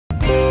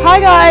Hi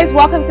guys,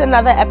 welcome to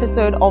another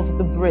episode of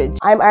The Bridge.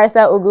 I'm Arese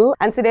Ugwu,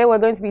 and today we're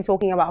going to be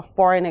talking about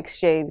foreign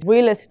exchange,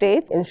 real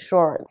estate,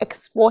 insurance,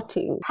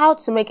 exporting, how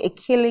to make a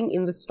killing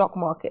in the stock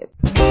market.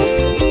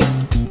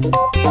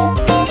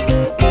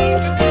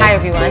 Hi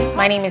everyone,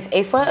 my name is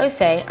Afua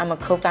Osei. I'm a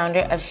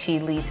co-founder of She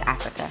Leads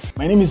Africa.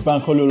 My name is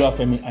Bankole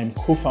Olufemi. I'm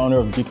co-founder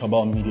of Big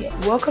Cabal Media.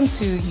 Welcome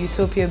to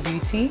Utopia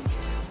Beauty.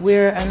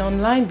 We're an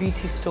online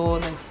beauty store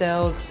that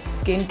sells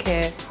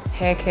skincare,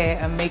 hair care,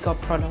 and makeup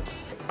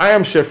products. I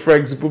am Chef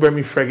Fregs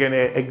Bubemi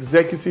Fregene,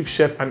 executive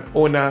chef and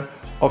owner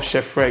of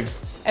Chef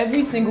Fregs.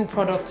 Every single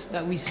product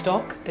that we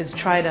stock is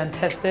tried and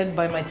tested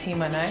by my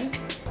team and I.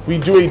 We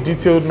do a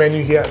detailed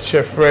menu here at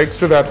Chef Fregs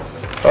so that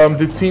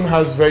the team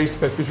has very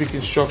specific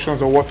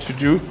instructions on what to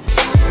do.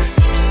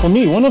 For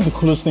me, one of the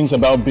coolest things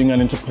about being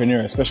an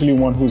entrepreneur, especially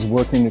one who's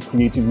working in the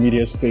creative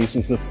media space,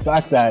 is the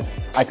fact that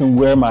I can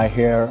wear my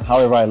hair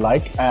however I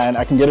like and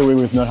I can get away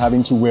with not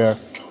having to wear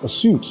a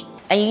suit.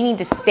 And you need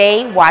to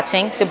stay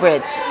watching The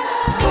Bridge.